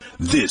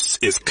This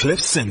is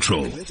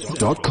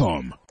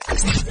CliffCentral.com.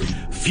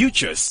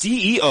 Future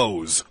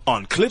CEOs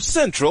on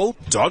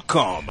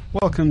CliffCentral.com.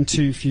 Welcome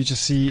to Future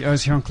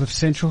CEOs here on Cliff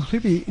Central.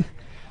 Libby,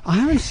 I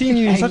haven't seen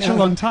you in such a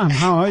long time.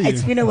 How are you?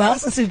 It's been a while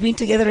since we've been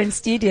together in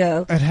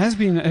studio. It has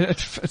been.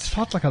 It's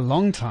felt like a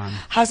long time.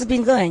 How's it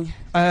been going?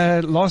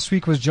 Last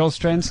week was Joel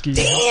Stransky.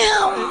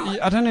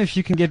 Damn! I don't know if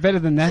you can get better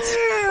than that.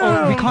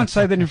 Oh, we can't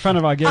say that in front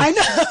of our guests. I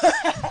know.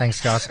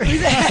 Thanks, guys.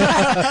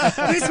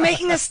 He's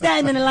making a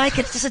stand, and I like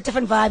it. It's just a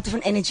different vibe,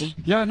 different energy.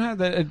 Yeah, no,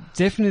 it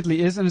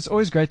definitely is, and it's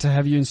always great to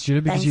have you in studio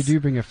because Thanks. you do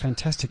bring a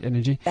fantastic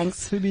energy.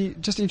 Thanks. Libby,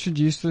 just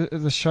introduce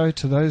the show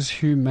to those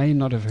who may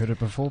not have heard it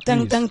before, please.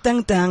 Dun, dun,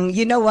 dun, dun.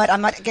 You know what?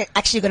 I'm not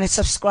actually going to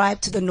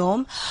subscribe to the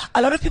norm.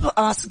 A lot of people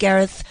ask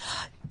Gareth,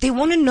 they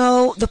want to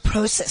know the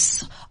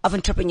process of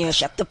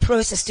entrepreneurship, the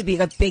process to be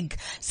a big,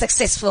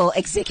 successful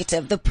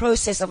executive, the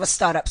process of a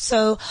startup.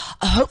 So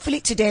hopefully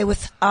today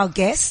with our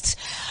guest,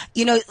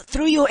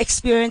 through your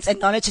experience and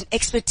knowledge and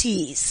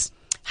expertise,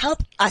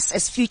 help us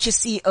as future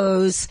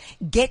CEOs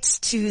get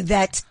to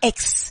that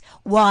X,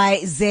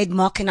 Y, Z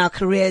mark in our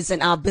careers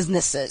and our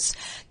businesses.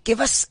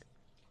 Give us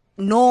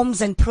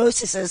norms and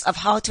processes of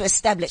how to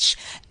establish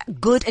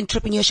good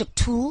entrepreneurship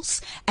tools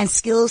and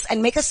skills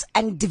and make us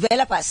and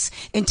develop us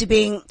into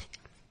being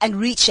and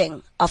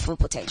reaching our full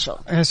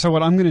potential. So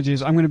what I'm going to do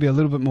is I'm going to be a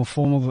little bit more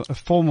formal.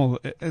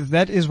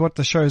 That is what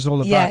the show is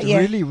all about. Yeah.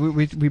 Really,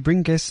 we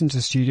bring guests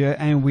into studio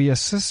and we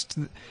assist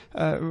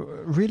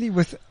really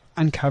with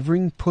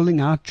uncovering,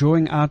 pulling out,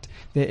 drawing out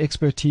their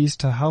expertise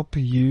to help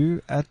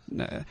you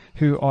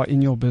who are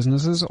in your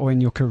businesses or in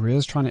your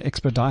careers trying to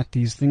expedite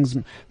these things,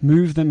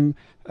 move them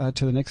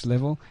to the next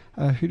level.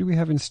 Who do we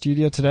have in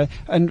studio today?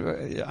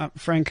 And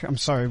Frank, I'm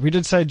sorry, we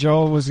did say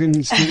Joel was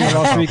in studio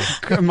last week.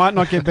 It might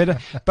not get better,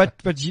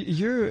 but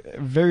you're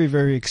very,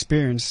 very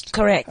experienced.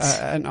 Correct.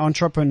 An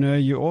entrepreneur.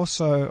 You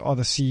also are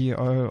the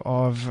CEO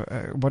of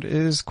what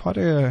is quite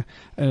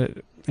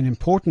an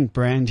important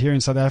brand here in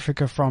South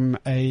Africa from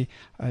a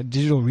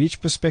digital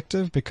reach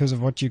perspective because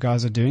of what you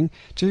guys are doing.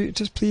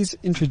 Just please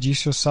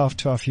introduce yourself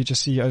to our future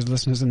CEOs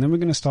listeners, and then we're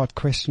going to start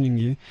questioning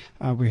you.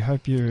 We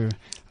hope you're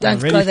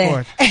Don't ready go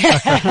there. for it.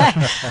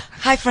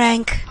 Hi,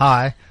 Frank.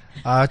 Hi.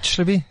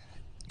 Libby,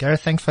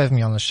 Gareth, thanks for having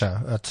me on the show.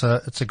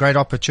 It's a great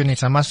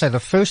opportunity. I must say, the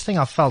first thing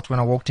I felt when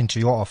I walked into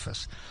your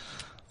office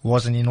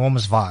was an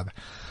enormous vibe.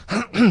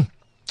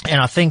 And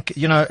I think,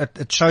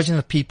 it shows in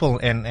the people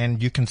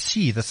and you can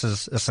see this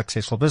is a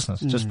successful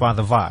business just by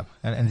the vibe.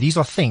 And these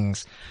are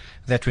things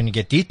that when you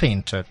get deeper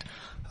into it,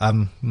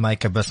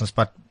 make a business.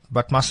 But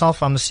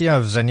myself, I'm the CEO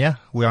of Zinia.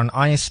 We're an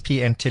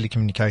ISP and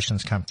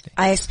telecommunications company.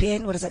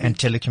 ISPN, what does that mean? And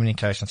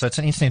telecommunications. So it's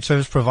an internet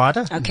service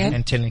provider. Okay.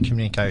 And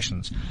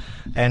telecommunications.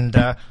 And,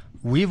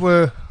 we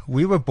were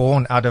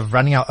born out of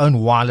running our own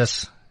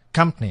wireless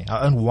company,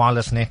 our own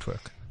wireless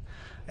network.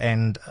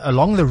 And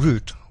along the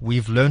route,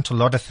 we've learned a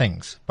lot of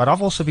things. But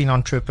I've also been an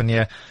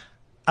entrepreneur,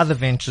 other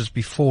ventures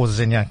before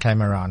Zinia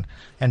came around.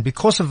 And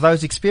because of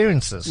those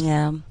experiences,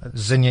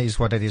 Zinia is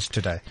what it is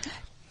today.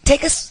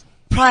 Take us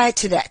prior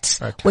to that.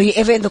 Okay. Were you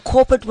ever in the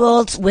corporate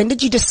world? When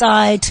did you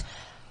decide,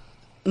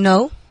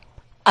 no,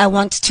 I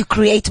want to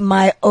create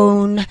my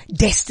own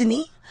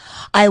destiny?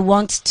 I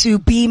want to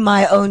be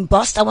my own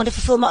boss. I want to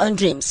fulfill my own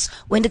dreams.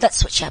 When did that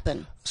switch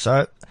happen?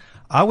 So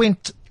I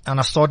went and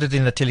I started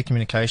in the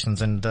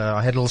telecommunications, and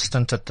I had a little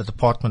stint at the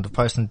Department of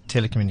Post and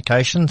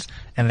Telecommunications,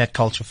 and that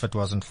culture fit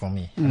wasn't for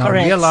me. And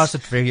Correct. I realized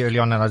it very early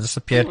on, and I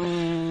disappeared.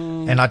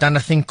 And I done a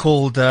thing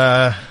called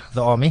the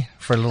army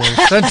for a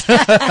little stint.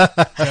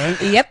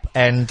 Yep.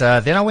 And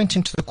then I went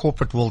into the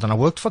corporate world, and I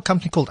worked for a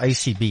company called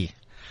ACB.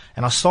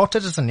 And I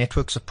started as a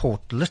network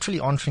support, literally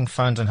answering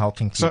phones and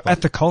helping people. So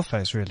at the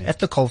coalface, really? At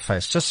the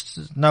coalface,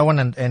 just no one,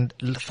 and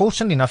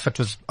fortunately enough, it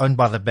was owned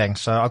by the bank,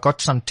 so I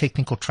got some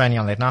technical training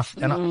on that,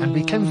 and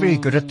became very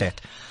good at that.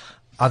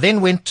 I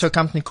then went to a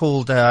company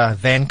called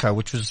Vanco,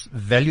 which was a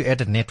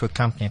value-added network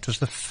company. It was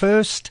the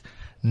first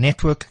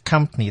network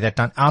company that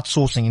done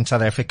outsourcing in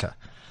South Africa.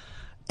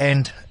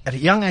 And at a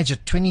young age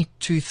of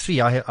 22, 3,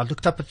 I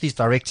looked up at these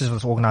directors of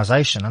this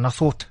organization, and I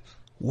thought,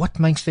 what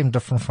makes them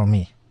different from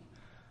me?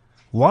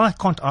 Why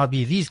can't I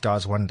be these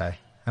guys one day?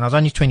 And I was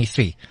only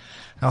 23.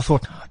 And I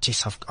thought,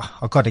 geez,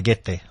 I've got to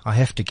get there. I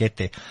have to get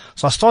there.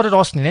 So I started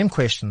asking them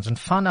questions and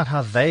found out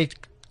how they'd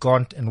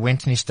gone and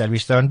went and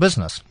established their own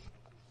business,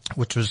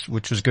 which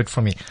was good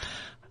for me.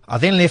 I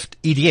then left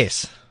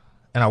EDS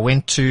and I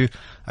went to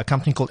a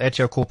company called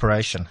Atio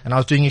Corporation, and I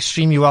was doing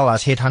extremely well. I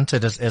was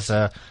headhunted as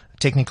a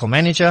technical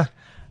manager,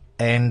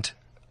 and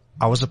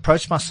I was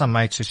approached by some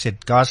mates who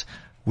said, guys,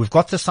 we've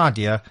got this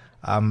idea.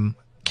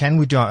 Can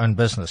we do our own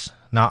business?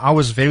 Now, I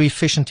was very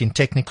efficient in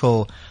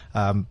technical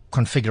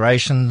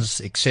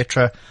configurations,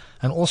 etc.,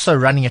 and also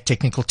running a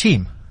technical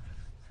team.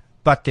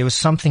 But there was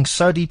something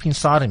so deep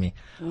inside of me,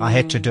 I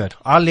had to do it.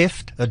 I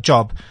left a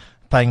job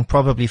paying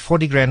probably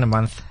 40 grand a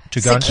month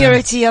to go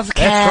security and of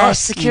cash,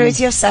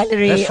 security of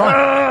salary. That's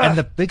right. And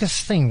the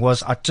biggest thing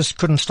was I just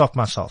couldn't stop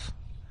myself.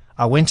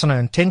 I went on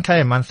earn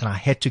 10K a month, and I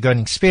had to go and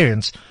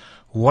experience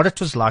what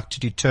it was like to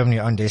determine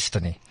your own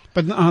destiny.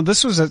 But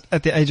this was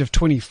at the age of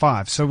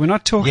 25, so we're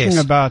not talking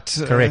Yes, about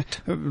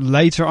correct.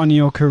 Later on in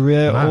your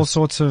career, No. all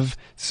sorts of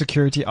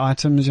security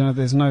items.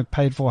 There's no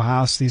paid for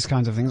house, these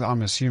kinds of things.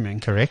 I'm assuming.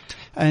 Correct.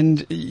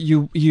 And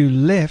you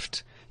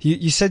left.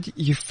 You said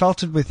you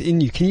felt it within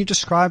you. Can you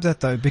describe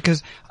that though?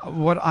 Because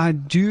what I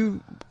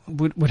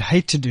would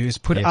hate to do is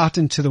put Yes. out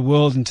into the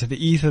world, into the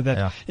ether, that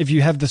Yeah. if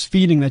you have this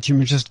feeling that you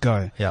must just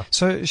go. Yeah.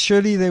 So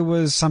surely there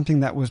was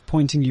something that was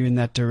pointing you in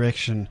that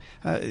direction.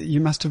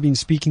 You must have been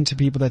speaking to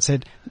people that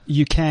said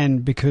you can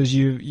because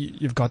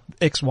you've got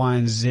X, Y,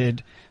 and Z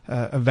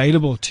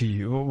available to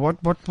you. What?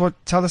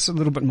 Tell us a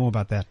little bit more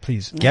about that,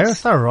 please.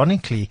 Gareth,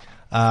 ironically,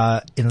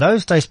 in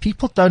those days,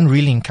 people don't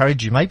really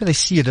encourage you. Maybe they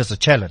see it as a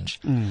challenge.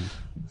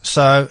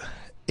 So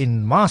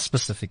in my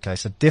specific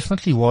case, it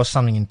definitely was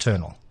something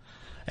internal.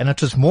 And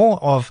it was more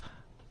of,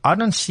 I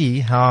don't see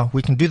how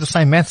we can do the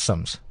same math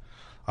sums.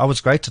 I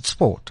was great at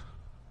sport.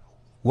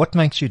 What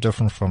makes you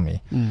different from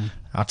me?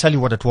 I'll tell you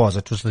what it was.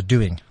 It was the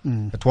doing.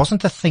 It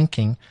wasn't the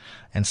thinking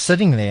and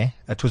sitting there.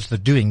 It was the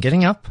doing,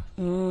 getting up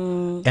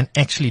and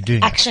actually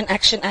doing it.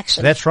 Action.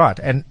 That's right.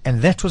 And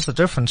that was the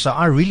difference. So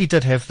I really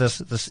did have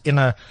this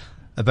inner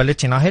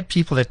ability, and I had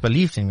people that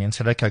believed in me and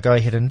said, okay, go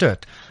ahead and do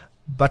it.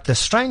 But the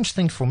strange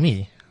thing for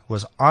me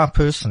was I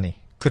personally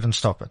couldn't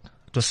stop it.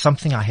 It was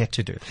something I had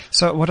to do.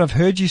 So what I've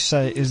heard you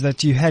say is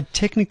that you had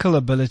technical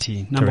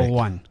ability, number Correct.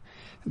 one.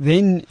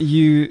 Then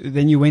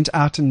you went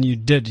out and you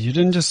did. You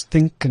didn't just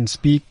think and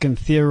speak and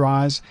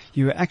theorize.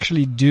 You were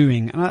actually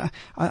doing. And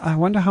I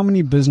wonder how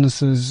many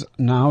businesses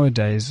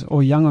nowadays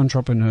or young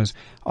entrepreneurs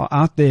are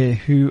out there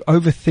who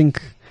overthink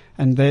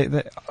and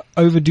they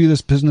overdo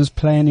this business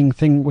planning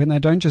thing when they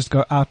don't just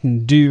go out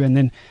and do, and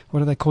then,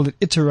 what do they call it,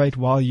 iterate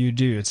while you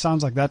do. It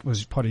sounds like that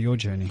was part of your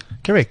journey.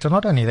 Correct. And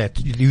not only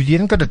that, you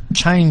didn't got to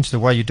change the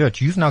way you do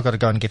it. You've now got to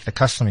go and get the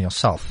customer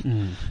yourself.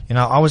 You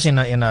know, I was in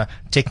a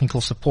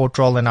technical support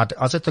role, and I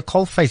was at the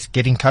coalface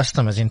getting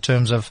customers in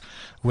terms of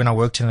when I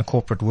worked in the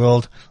corporate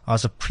world. I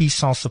was a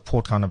pre-sale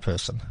support kind of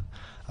person.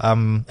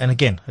 And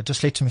again, it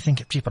just led to me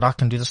thinking, gee, but I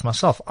can do this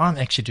myself. I'm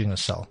actually doing the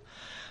sell.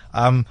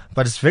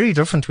 But it's very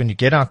different when you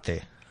get out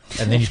there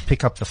and then you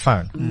pick up the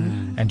phone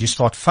and you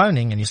start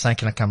phoning and you say,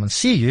 can I come and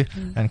see you?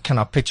 And can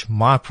I pitch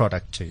my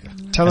product to you?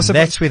 Tell us and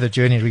about- that's where the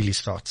journey really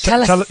starts. Tell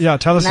us.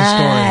 tell us a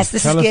story. Nice.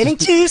 This Tell is us getting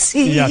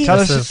juicy. Yeah, tell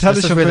us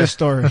your where first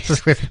story. This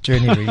is where the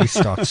journey really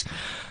starts.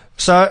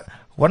 So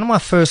one of my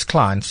first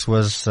clients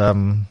was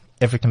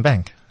African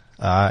Bank.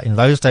 In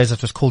those days,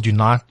 it was called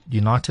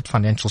United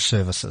Financial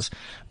Services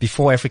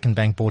before African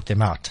Bank bought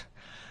them out.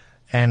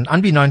 And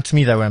unbeknown to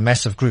me, they were a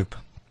massive group.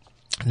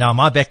 Now,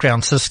 my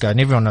background, Cisco, and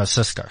everyone knows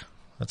Cisco.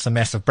 It's a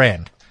massive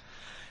brand.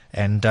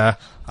 And I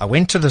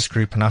went to this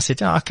group and I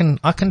said, yeah,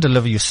 I can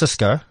deliver you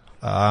Cisco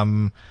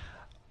on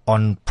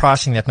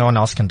pricing that no one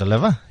else can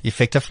deliver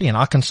effectively, and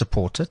I can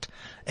support it.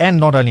 And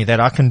not only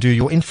that, I can do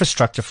your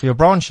infrastructure for your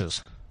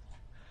branches.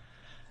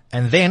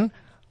 And then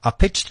I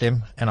pitched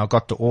them and I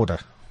got the order.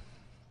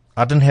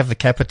 I didn't have the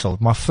capital.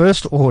 My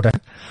first order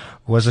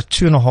was a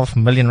 2.5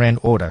 million rand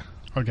order.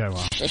 Okay,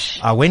 wow.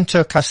 I went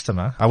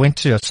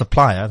to a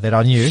supplier that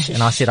I knew,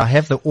 and I said, I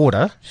have the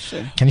order.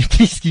 Can you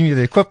please give me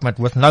the equipment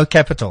with no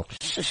capital?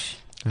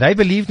 They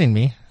believed in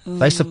me.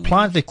 They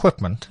supplied the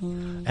equipment,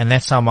 and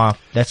that's how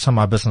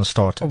my business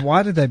started,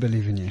 Why did they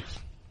believe in you?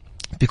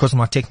 because of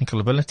my technical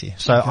ability.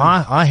 So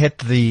I had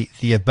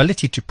the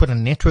ability to put a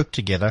network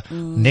together,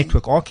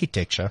 network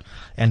architecture,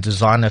 and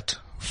design it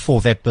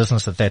for that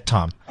business at that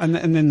time. And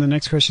then the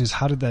next question is,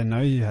 how did they know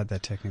you had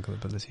that technical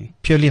ability?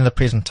 Purely in the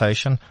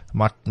presentation,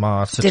 my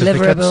certificates,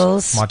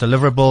 Deliverables. my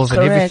deliverables, and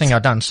Correct. everything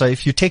I've done. So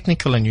if you're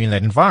technical and you're in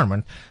that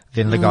environment,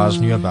 then the guys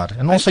knew about it.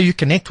 And also you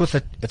connect with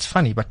it. It's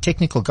funny, but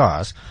technical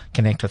guys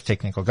connect with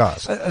technical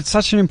guys. It's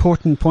such an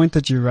important point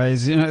that you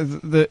raise. You know,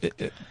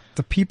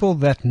 the people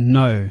that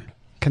know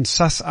can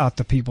suss out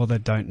the people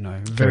that don't know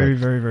very, Correct.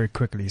 very, very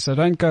quickly. So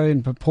don't go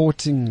in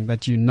purporting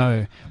that you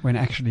know when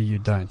actually you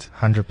don't.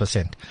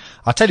 100%.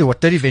 I'll tell you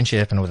what did eventually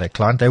happen with that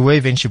client. They were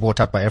eventually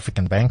bought up by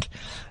African Bank,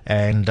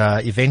 and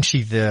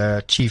eventually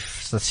the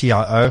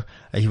CIO,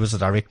 he was the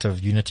director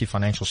of Unity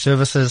Financial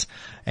Services,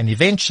 and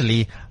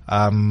eventually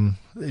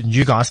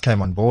new guys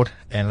came on board,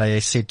 and they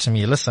said to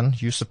me, listen,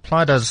 you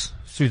supplied us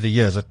through the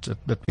years. It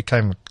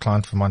became a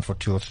client of mine for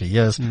 2 or 3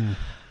 years.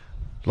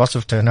 Lots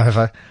of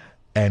turnover.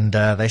 And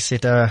they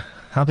said,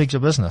 how big's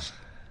your business?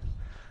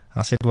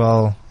 I said,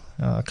 well,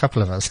 a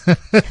couple of us.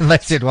 And they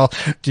said, well,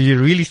 do you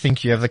really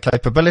think you have the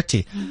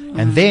capability?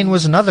 And then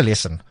was another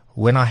lesson.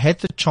 When I had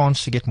the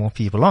chance to get more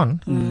people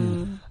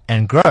on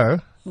and grow,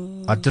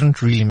 I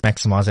didn't really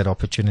maximize that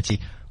opportunity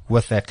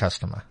with that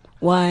customer.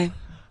 Why?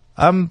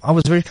 I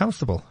was very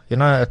comfortable. You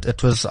know,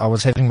 I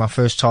was having my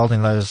first child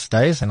in those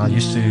days, and I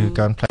used to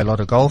go and play a lot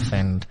of golf,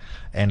 and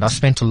I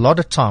spent a lot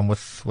of time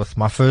with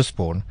my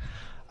firstborn.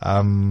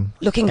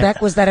 Looking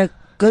back, was that a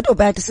good or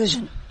bad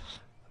decision?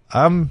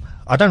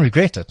 I don't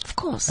regret it. Of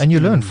course. And you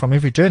learn from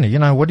every journey. You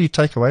know, what do you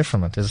take away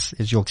from it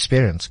is your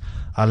experience.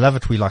 I love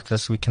it. We like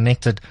this. We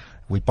connected.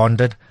 We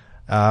bonded.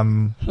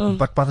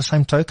 But by the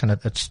same token,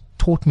 it's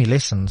taught me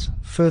lessons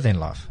further in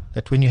life.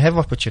 That when you have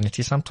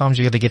opportunity, sometimes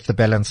you got to get the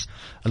balance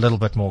a little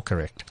bit more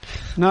correct.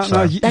 No, I love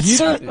sorry,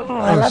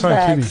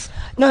 that.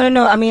 Phoebe.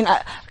 No. I mean,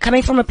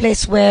 coming from a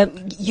place where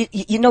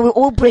you know, we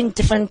all bring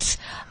different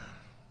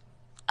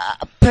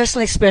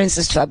personal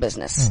experiences to our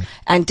business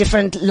and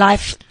different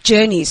life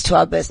journeys to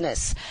our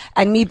business.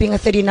 And me being a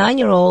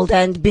 39-year-old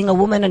and being a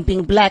woman and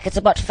being black, it's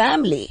about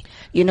family.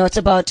 You know, it's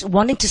about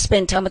wanting to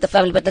spend time with the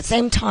family, but at the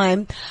same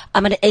time,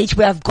 I'm at an age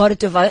where I've got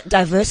to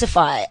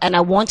diversify, and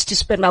I want to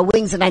spread my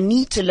wings, and I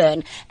need to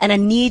learn, and I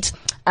need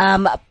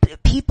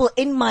people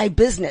in my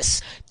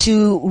business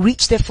to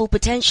reach their full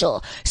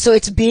potential. So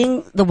it's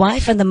being the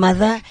wife and the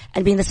mother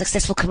and being the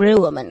successful career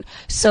woman.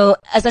 So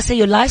as I say,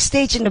 your life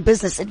stage in the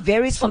business, it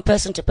varies from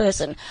person to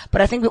person,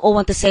 but I think we all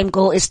want the same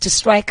goal, is to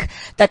strike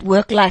that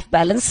work-life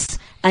balance,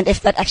 and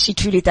if that actually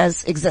truly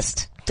does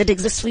exist. Did it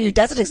exist for you?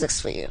 Does it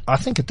exist for you? I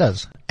think it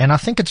does. And I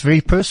think it's very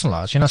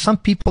personalized. You know, some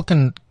people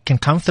can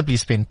comfortably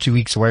spend 2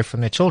 weeks away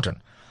from their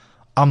children.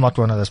 I'm not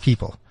one of those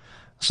people.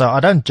 So I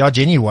don't judge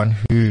anyone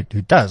who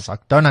does. I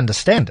don't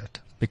understand it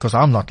because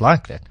I'm not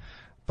like that.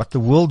 But the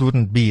world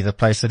wouldn't be the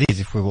place it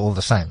is if we were all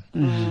the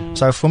same.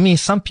 So for me,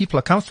 some people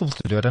are comfortable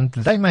to do it, and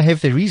they may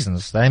have their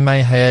reasons. They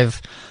may have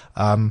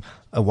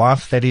a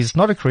wife that is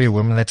not a career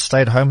woman that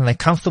stayed home, and they're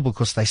comfortable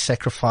because they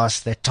sacrifice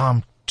their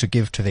time to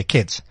give to their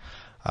kids.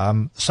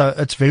 So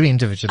it's very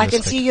individualistic. I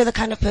can see you're the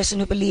kind of person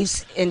who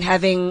believes in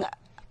having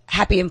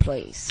happy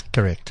employees.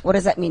 Correct. What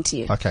does that mean to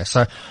you? Okay,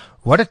 so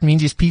what it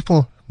means is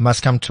people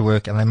must come to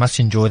work and they must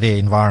enjoy their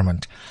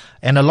environment.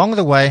 And along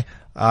the way,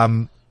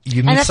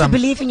 you meet and that's some... to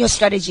believe in your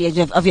strategy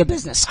of your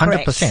business.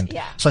 100%.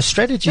 Yeah. So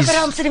strategies... Look at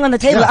how I'm sitting on the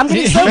table. Yeah. I'm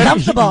getting so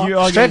comfortable. You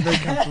are getting very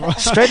comfortable.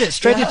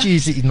 Strategy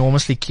is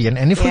enormously key.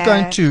 And if we go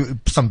into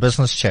some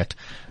business chat,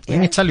 let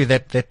me tell you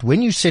that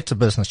when you set a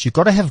business, you've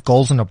got to have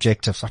goals and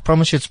objectives. I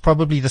promise you it's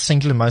probably the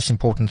singular most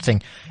important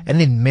thing. And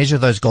then measure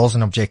those goals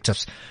and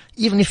objectives.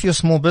 Even if you're a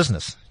small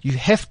business, you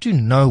have to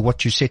know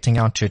what you're setting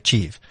out to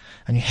achieve.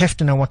 And you have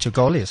to know what your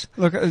goal is.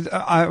 Look,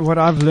 what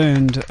I've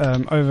learned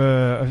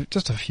over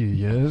just a few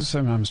years,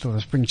 I mean, I'm still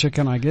a spring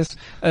chicken, I guess,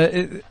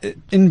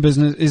 in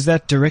business, is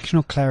that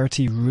directional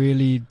clarity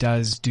really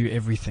does do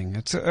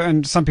everything.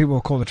 And some people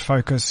will call it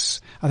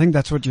focus. I think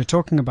that's what you're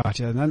talking about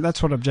here. And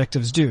that's what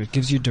objectives do. It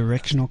gives you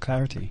directional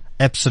clarity.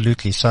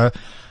 Absolutely. So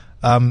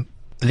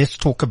let's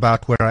talk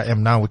about where I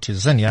am now, which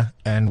is Zinia.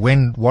 And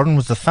when Warren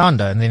was the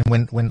founder, and then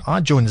when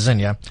I joined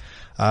Zinia,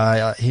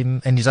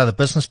 him and his other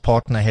business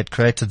partner had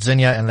created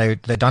Zinia, and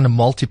they'd done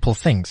multiple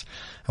things.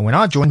 And when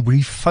I joined,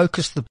 we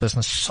focused the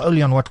business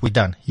solely on what we'd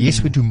done.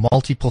 Yes, we do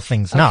multiple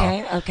things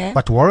now. Okay.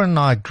 But Warren and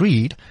I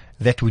agreed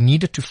that we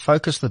needed to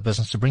focus the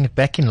business, to bring it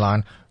back in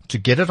line, to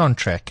get it on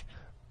track.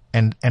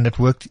 And it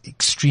worked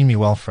extremely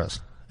well for us.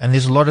 And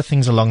there's a lot of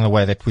things along the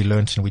way that we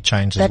learned and we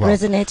changed as well. That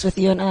resonates with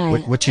you and I.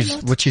 Which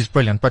is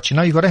brilliant. But you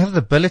know, you've got to have the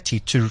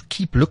ability to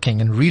keep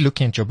looking and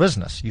re-looking at your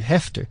business. You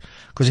have to.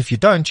 Because if you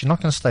don't, you're not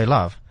going to stay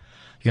alive.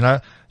 You know,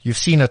 you've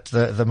seen it,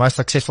 the most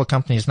successful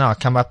companies now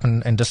come up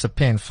and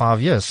disappear in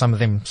 5 years. Some of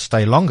them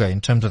stay longer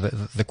in terms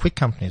of the quick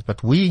companies.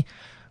 But we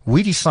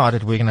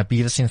decided we're going to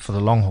be this in for the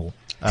long haul.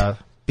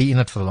 Be in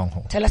it for the long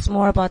haul. Tell us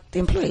more about the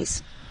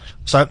employees.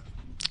 So,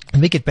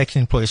 let me get back to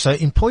employees. So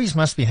employees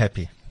must be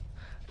happy.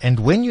 And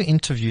when you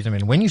interview them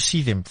and when you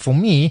see them, for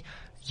me,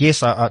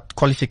 yes, our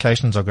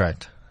qualifications are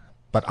great,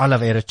 but I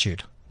love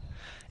attitude.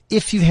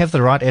 If you have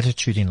the right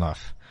attitude in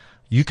life,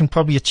 you can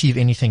probably achieve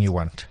anything you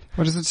want.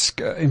 What is it?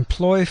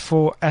 Employ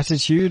for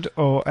attitude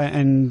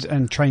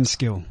and train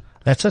skill.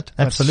 That's it.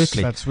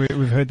 Absolutely.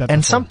 We've heard that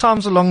And before.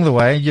 sometimes along the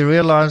way, you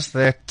realize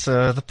that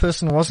the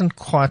person wasn't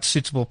quite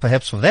suitable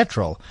perhaps for that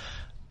role,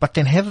 but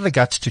then have the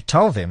guts to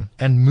tell them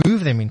and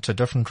move them into a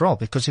different role.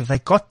 Because if they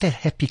got that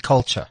happy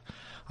culture,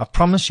 I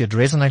promise you it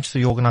resonates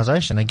through the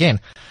organization. Again,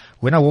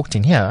 when I walked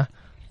in here,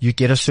 you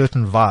get a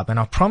certain vibe. And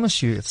I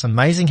promise you, it's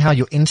amazing how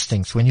your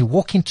instincts, when you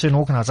walk into an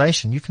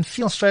organization, you can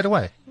feel straight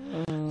away.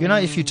 You know,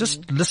 if you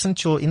just listen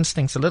to your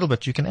instincts a little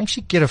bit, you can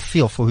actually get a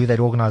feel for who that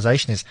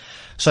organization is.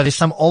 So there's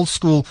some old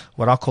school,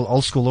 what I call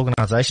old school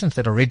organizations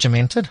that are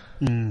regimented,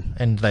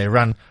 and they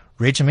run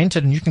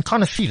regimented, and you can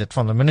kind of feel it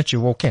from the minute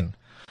you walk in,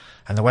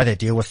 and the way they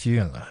deal with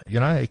you, and you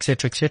know, et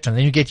cetera, et cetera. And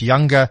then you get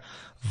younger,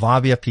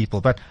 vibier people.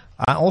 But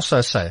I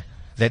also say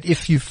that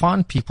if you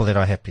find people that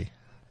are happy,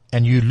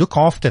 and you look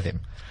after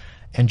them,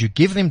 and you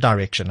give them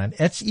direction, and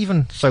it's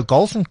even so,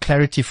 goals and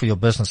clarity for your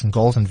business and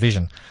goals and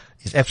vision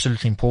is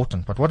absolutely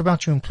important. But what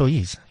about your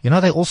employees? You know,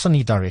 they also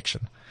need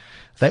direction.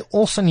 They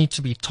also need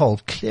to be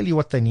told clearly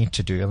what they need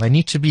to do, and they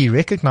need to be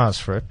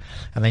recognized for it,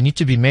 and they need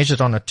to be measured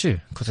on it too,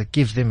 because it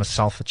gives them a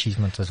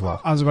self-achievement as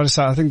well. I was about to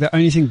say, I think the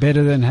only thing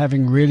better than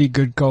having really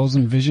good goals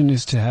and vision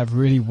is to have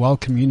really well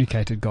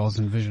communicated goals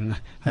and vision.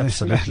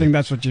 Absolutely. I think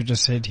that's what you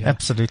just said here.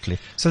 Absolutely.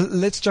 So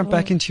let's jump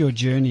back into your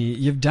journey.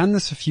 You've done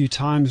this a few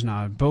times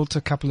now, built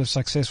a couple of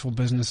successful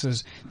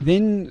businesses.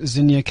 Then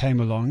Zinia came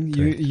along.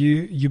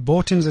 You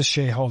bought in as a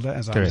shareholder founder,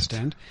 as I Correct.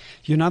 understand.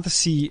 You're now the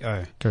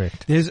CEO.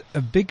 Correct. There's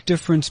a big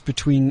difference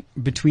between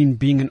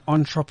being an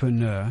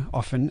entrepreneur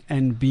often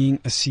and being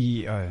a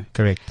CEO.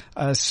 Correct.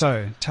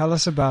 So tell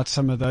us about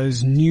some of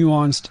those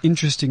nuanced,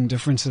 interesting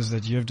differences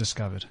that you've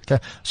discovered.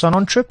 Okay. So an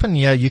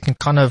entrepreneur, you can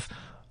kind of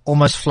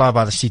almost fly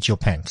by the seat of your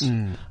pants.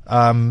 You're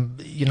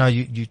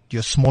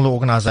a smaller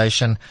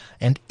organization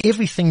and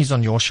everything is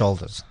on your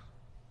shoulders.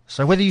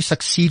 So whether you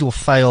succeed or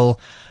fail,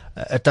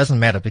 it doesn't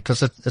matter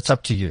because it's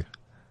up to you.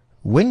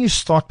 When you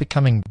start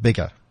becoming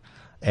bigger,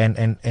 and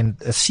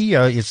a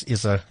CEO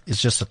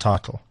is just a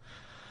title.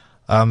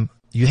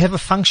 You have a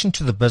function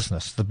to the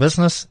business. The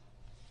business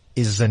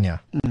is Zinia.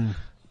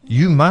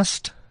 You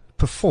must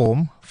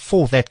perform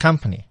for that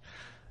company.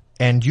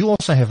 And you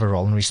also have a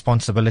role and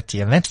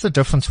responsibility. And that's the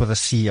difference with a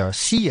CEO.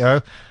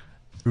 CEO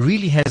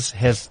really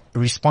has a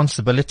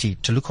responsibility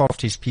to look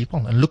after his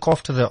people and look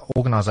after the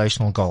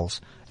organizational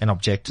goals and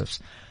objectives.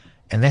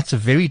 And that's a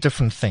very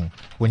different thing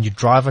when you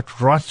drive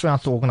it right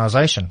throughout the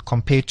organization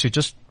compared to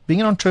just being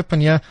an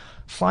entrepreneur,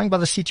 flying by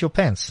the seat of your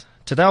pants.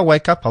 Today I'll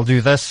wake up, I'll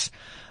do this.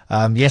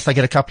 Yes, I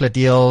get a couple of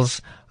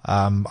deals.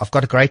 I've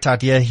got a great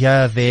idea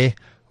here, there.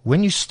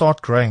 When you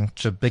start growing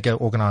to a bigger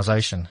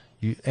organization,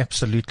 you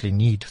absolutely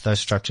need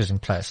those structures in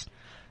place.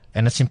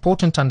 And it's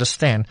important to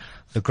understand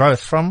the growth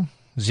from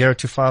 0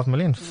 to 5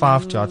 million,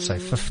 5 to, I'd say,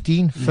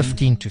 15,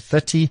 15 to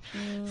 30,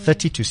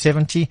 30 to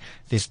 70.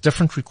 There's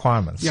different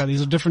requirements. Yeah,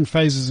 these are different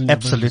phases in your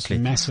Absolutely.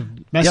 business.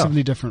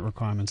 Massively different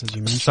requirements, as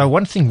you mentioned. So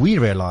one thing we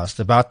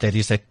realized about that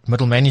is that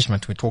middle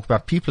management, we talk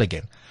about people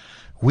again.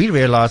 We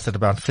realized at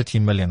about 30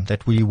 million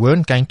that we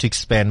weren't going to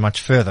expand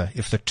much further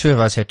if the two of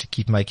us had to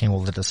keep making all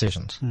the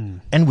decisions.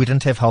 And we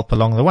didn't have help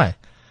along the way.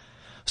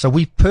 So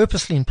we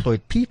purposely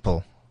employed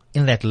people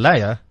in that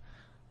layer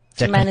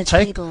that can manage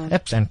take people.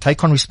 and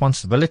take on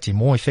responsibility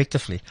more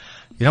effectively.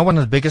 You know, one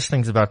of the biggest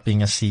things about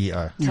being a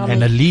CEO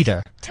and a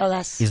leader Tell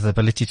us. is the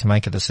ability to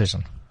make a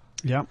decision.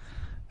 Yeah.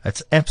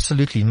 It's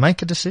absolutely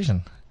make a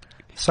decision.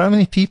 So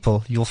many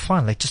people you'll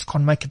find they just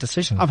can't make a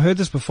decision. I've heard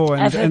this before.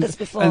 And, I've heard and, this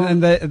before.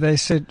 And they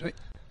said,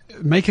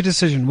 make a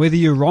decision, whether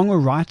you're wrong or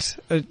right.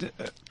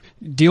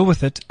 Deal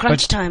with it.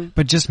 Crunch time.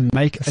 But just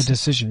make a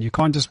decision. You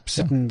can't just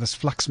sit in this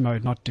flux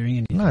mode, not doing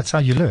anything. No, it's how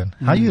you learn.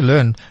 How you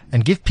learn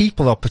and give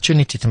people the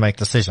opportunity to make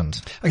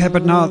decisions. Okay,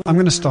 but now I'm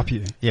going to stop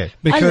you. Yeah.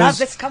 Because I love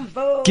this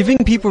combo. giving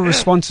people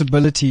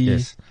responsibility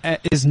Yes.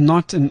 is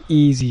not an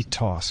easy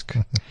task.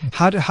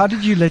 How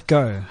did you let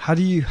go? How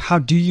do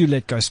you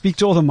let go? Speak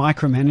to all the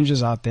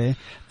micromanagers out there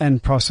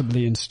and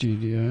possibly in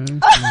studio.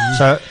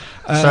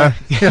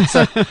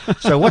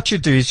 So what you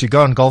do is you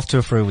go on golf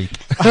tour for a week.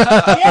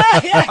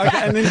 yeah. Okay,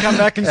 and then come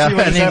back and see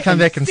what and then come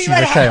back and see the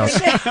what chaos.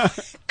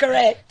 happens.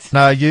 Correct.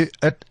 No,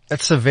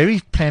 it's a very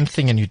planned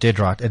thing and you did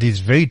right. It is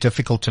very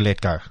difficult to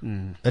let go.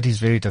 It is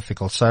very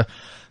difficult.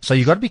 So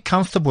you got to be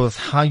comfortable with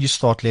how you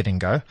start letting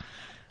go.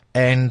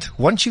 And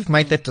once you've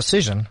made that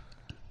decision,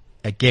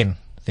 again,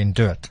 then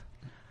do it.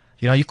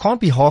 You know, you can't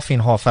be half in,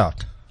 half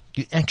out.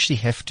 You actually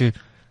have to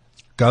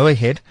go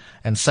ahead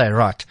and say,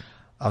 right,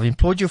 I've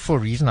employed you for a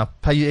reason. I'll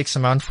pay you X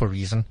amount for a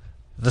reason.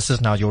 This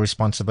is now your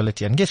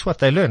responsibility. And guess what?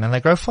 They learn and they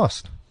grow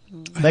fast.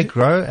 They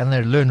grow and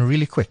they learn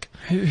really quick.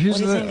 Who's What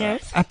do you think, the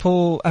Gareth?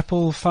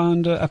 Apple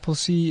founder, Apple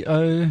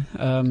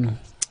CEO,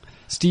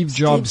 Steve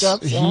Jobs?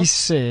 Jobs, yeah. He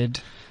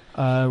said,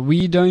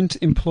 we don't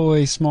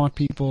employ smart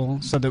people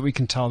so that we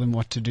can tell them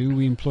what to do.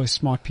 We employ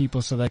smart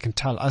people so they can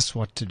tell us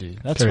what to do.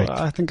 That's Correct. what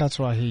I think. That's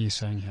what I hear you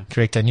saying here.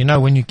 Correct. And you know,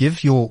 when you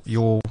give your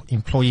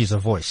employees a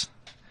voice,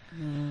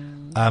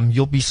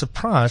 you'll be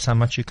surprised how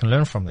much you can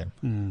learn from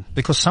them.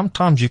 Because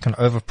sometimes you can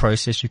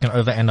over-process, you can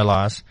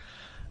over-analyze,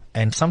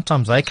 and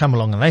sometimes they come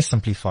along and they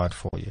simplify it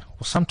for you.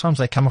 Or sometimes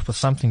they come up with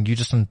something you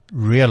just didn't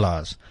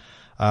realize.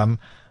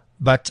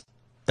 But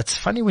it's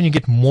funny when you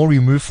get more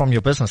removed from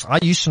your business. I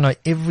used to know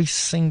every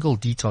single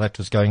detail that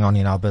was going on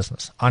in our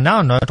business. I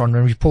now know it on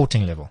a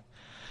reporting level.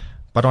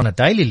 But on a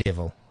daily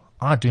level,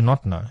 I do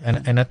not know.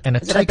 And it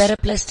Is it a takes, better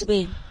place to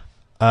be?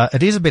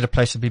 it is a better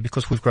place to be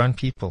because we've grown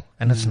people.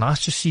 And it's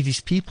nice to see these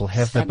people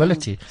have the Stunning.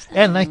 ability.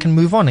 And they can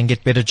move on and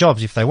get better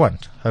jobs if they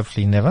want.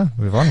 Hopefully never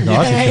move on,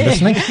 guys,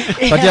 if you're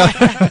listening. But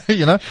yeah,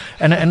 you know,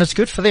 and it's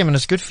good for them and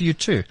it's good for you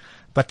too.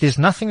 But there's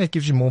nothing that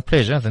gives you more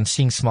pleasure than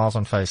seeing smiles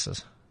on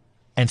faces.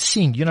 And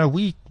seeing, you know,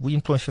 we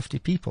employ 50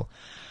 people.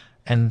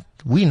 And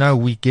we know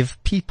we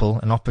give people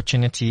an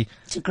opportunity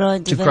To grow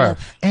and to grow. develop.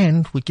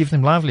 And we give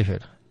them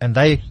livelihood. And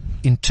they,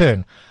 in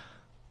turn,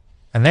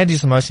 and that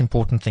is the most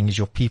important thing, is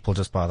your people,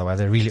 just by the way.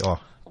 They really are.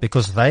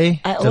 Because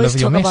they I always deliver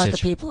your talk about the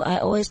message. people.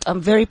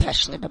 I'm very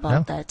passionate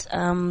about that.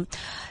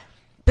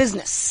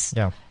 Business.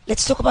 Yeah.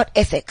 Let's talk about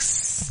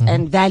ethics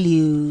and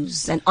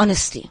values and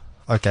honesty.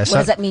 Okay. What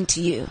does that mean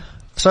to you?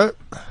 So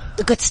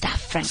The good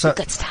stuff, Frank. So- the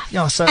good stuff.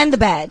 yeah, so- and the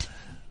bad.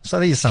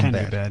 there is some Can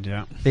bad. be bad,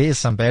 yeah. There is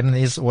some bad and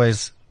there is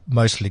always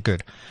mostly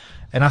good.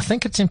 And I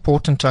think it's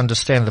important to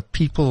understand the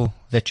people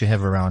that you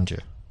have around you.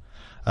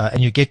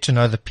 And you get to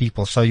know the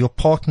people. So your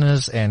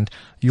partners and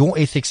your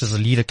ethics as a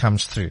leader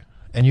comes through.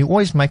 And you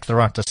always make the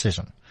right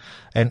decision.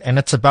 And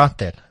it's about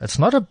that. It's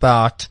not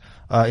about,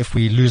 if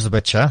we lose the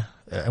bit here,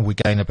 and we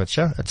gain a bit.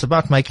 Yeah, it's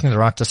about making the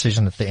right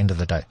decision at the end of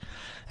the day.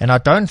 And I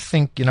don't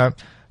think,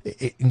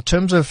 in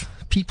terms of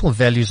people,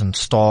 values, and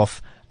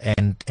staff,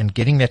 and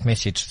getting that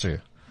message through,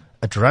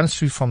 it runs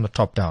through from the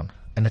top down.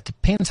 And it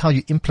depends how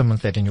you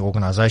implement that in your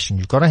organization.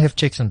 You've got to have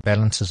checks and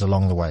balances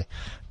along the way,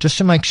 just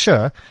to make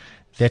sure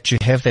that you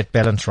have that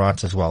balance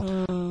right as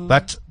well.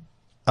 But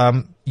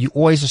you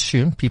always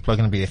assume people are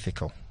going to be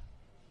ethical.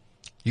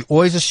 You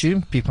always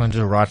assume people are going to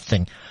do the right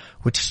thing,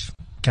 which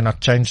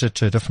cannot change it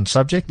to a different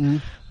subject.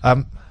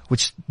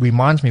 Which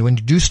reminds me, when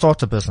you do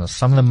start a business,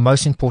 some of the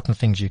most important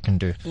things you can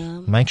do,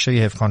 make sure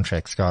you have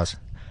contracts, guys.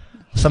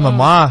 Some of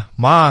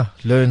my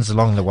learns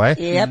along the way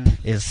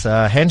is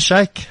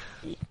handshake,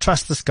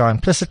 trust this guy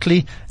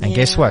implicitly, and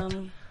guess what?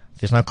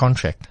 There's no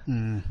contract.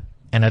 And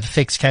it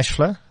affects cash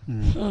flow.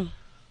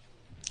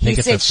 He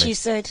said, she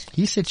said.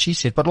 He said, she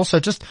said. But also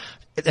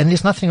and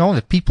there's nothing wrong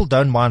with it. People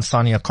don't mind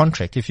signing a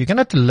contract. If you're going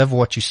to deliver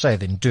what you say,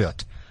 then do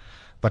it.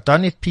 But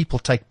don't let people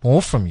take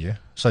more from you,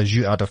 so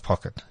you're out of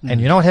pocket.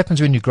 And you know what happens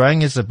when you're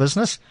growing as a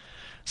business?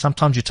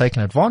 Sometimes you're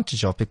taken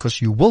advantage of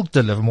because you will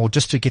deliver more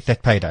just to get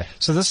that payday.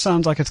 So this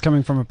sounds like it's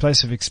coming from a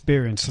place of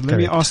experience. So let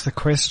me ask the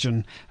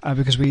question,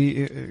 because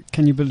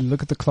can you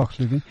look at the clock,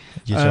 Luby?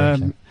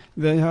 No.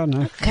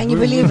 Can you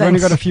believe it? We've only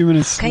got a few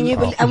minutes. Can you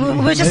believe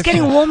we're just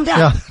getting warmed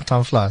up. Yeah,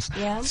 time flies.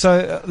 Yeah.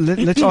 So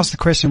let's ask the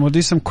question. We'll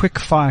do some quick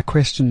fire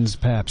questions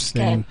perhaps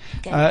then.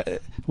 Okay.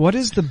 What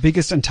is the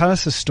biggest, and tell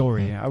us a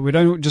story. We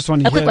don't just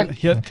want to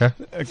hear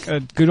a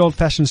good old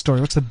fashioned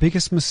story. What's the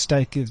biggest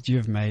mistake that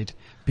you've made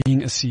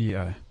being a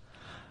CEO?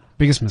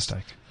 Biggest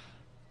mistake.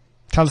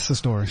 Tell us the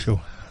story. Sure.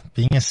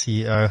 Being a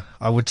CEO,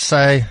 I would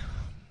say,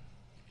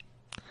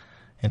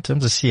 in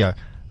terms of CEO,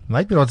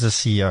 maybe not as a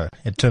CEO,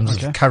 in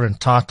terms of current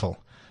title,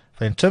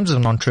 but in terms of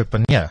an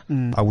entrepreneur,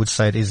 I would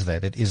say it is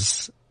that. It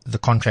is the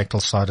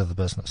contractual side of the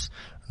business.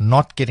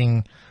 Not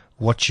getting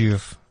what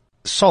you've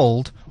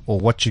sold or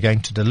what you're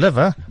going to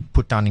deliver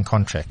put down in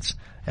contracts,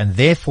 and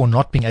therefore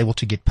not being able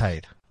to get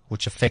paid,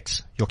 which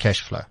affects your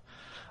cash flow.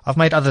 I've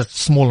made other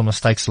smaller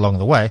mistakes along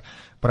the way,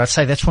 but I'd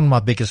say that's one of my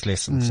biggest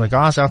lessons. So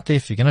guys out there,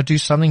 if you're going to do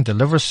something,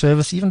 deliver a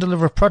service, even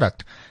deliver a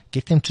product,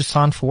 get them to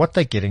sign for what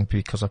they're getting,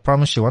 because I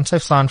promise you, once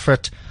they've signed for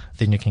it,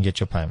 then you can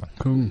get your payment.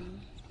 Cool.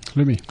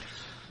 Luby.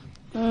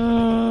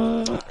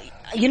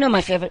 You know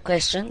my favorite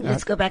question.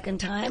 Let's go back in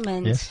time,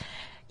 and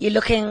you're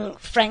looking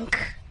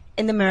Frank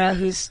in the mirror,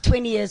 who's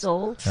 20 years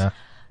old.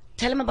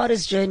 Tell him about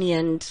his journey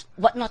and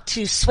what not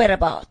to sweat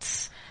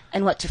about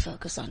and what to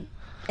focus on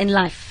in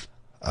life.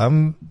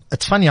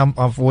 It's funny.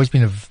 I've always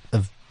been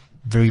a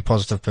very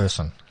positive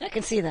person. I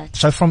can see that.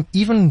 So from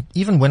even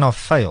when I've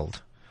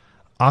failed,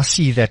 I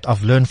see that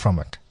I've learned from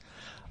it.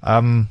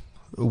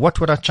 What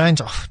would I change?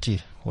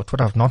 What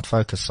would I have not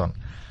focused on?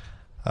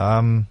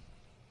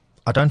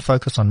 I don't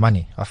focus on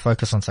money. I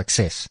focus on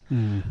success.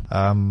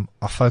 I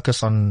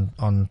focus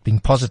on being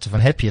positive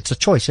and happy. It's a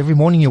choice. Every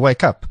morning you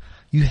wake up,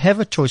 you have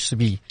a choice to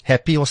be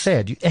happy or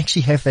sad. You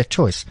actually have that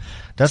choice.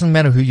 Doesn't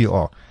matter who you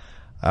are.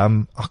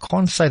 I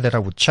can't say that I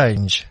would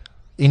change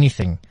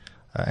anything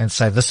and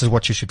say this is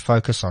what you should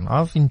focus on.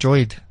 I've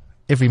enjoyed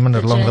every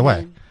minute along the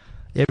way.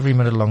 Every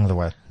minute along the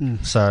way.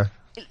 So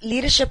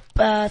leadership,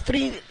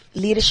 3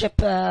 leadership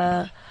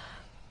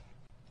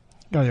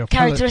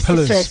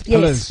characteristics.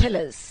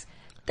 Pillars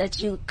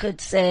that you could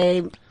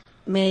say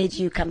made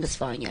you come this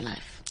far in your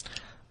life.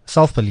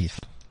 Self-belief,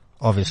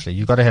 obviously.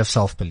 You've got to have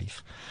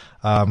self-belief.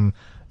 And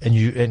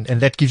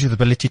that gives you the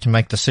ability to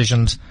make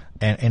decisions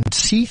and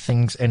see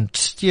things and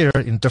steer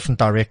in different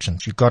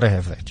directions. You've got to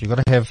have that. You've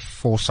got to have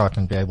foresight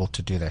and be able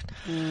to do that.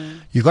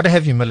 You've got to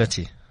have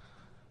humility.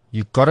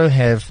 You've got to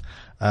have,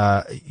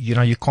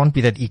 you can't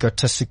be that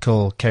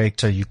egotistical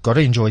character. You've got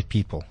to enjoy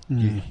people.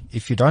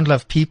 If you don't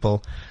love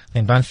people,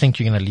 then don't think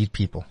you're going to lead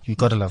people. You've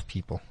got to love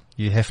people.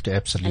 You have to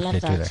absolutely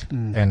do that.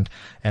 And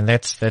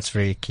that's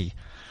very key.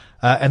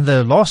 And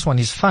the last one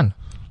is fun.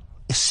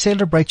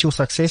 Celebrate your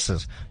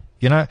successes.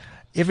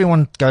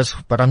 Everyone goes,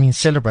 but I mean,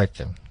 celebrate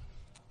them.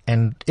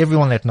 And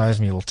everyone that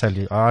knows me will tell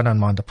you, I don't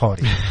mind a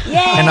party.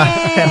 and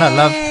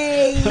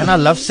I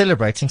love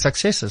celebrating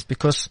successes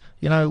because,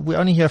 we're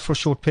only here for a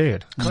short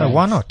period. Correct. So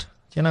why not?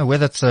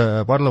 Whether it's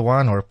a bottle of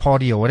wine or a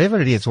party or whatever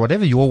it is,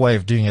 whatever your way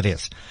of doing it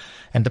is.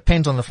 And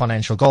depends on the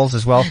financial goals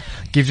as well.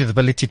 Gives you the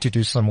ability to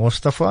do some more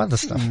stuff or other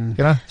stuff,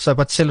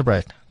 but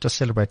celebrate. Just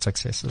celebrate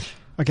successes.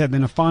 Okay,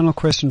 then a final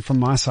question from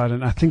my side,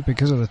 and I think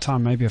because of the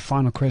time, maybe a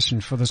final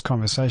question for this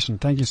conversation.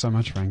 Thank you so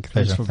much, Frank.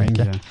 Thanks for being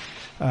here.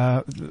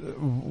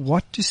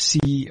 What do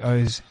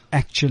CEOs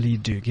actually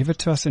do? Give it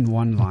to us in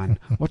one line.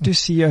 What do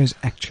CEOs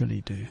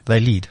actually do? They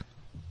lead.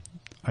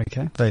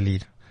 Okay. They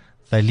lead.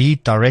 They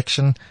lead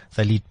direction.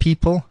 They lead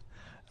people.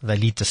 They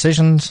lead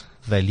decisions.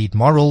 They lead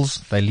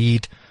morals. They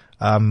lead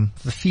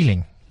the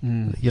feeling.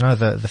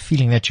 The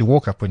feeling that you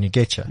walk up when you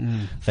get here.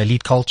 They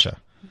lead culture.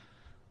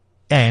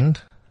 And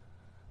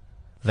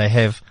they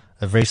have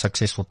a very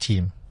successful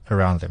team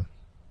around them.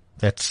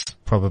 That's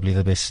probably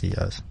the best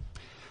CEOs.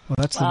 Well,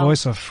 that's the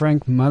voice of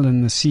Frank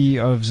Mullen, the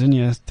CEO of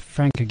Zinnia.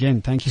 Frank,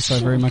 again, thank you so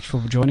very much for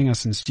joining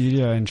us in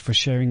studio and for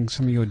sharing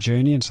some of your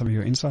journey and some of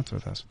your insights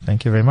with us.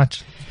 Thank you very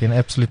much. It's been an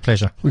absolute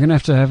pleasure. We're going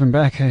to have him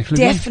back. Hey,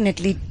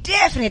 Definitely.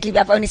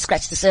 I've only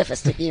scratched the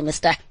surface with you,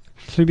 mister.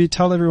 Hlubi,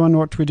 tell everyone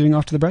what we're doing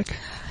after the break.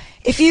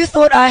 If you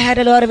thought I had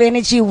a lot of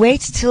energy,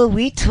 wait till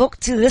we talk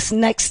to this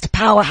next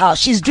powerhouse.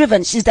 She's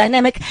driven, she's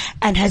dynamic,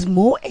 and has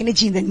more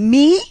energy than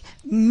me.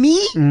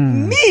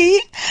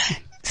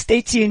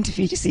 Stay tuned to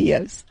Future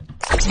CEOs.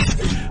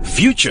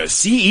 Future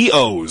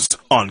CEOs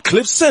on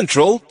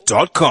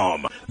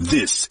CliffCentral.com.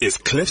 This is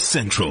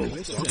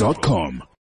CliffCentral.com.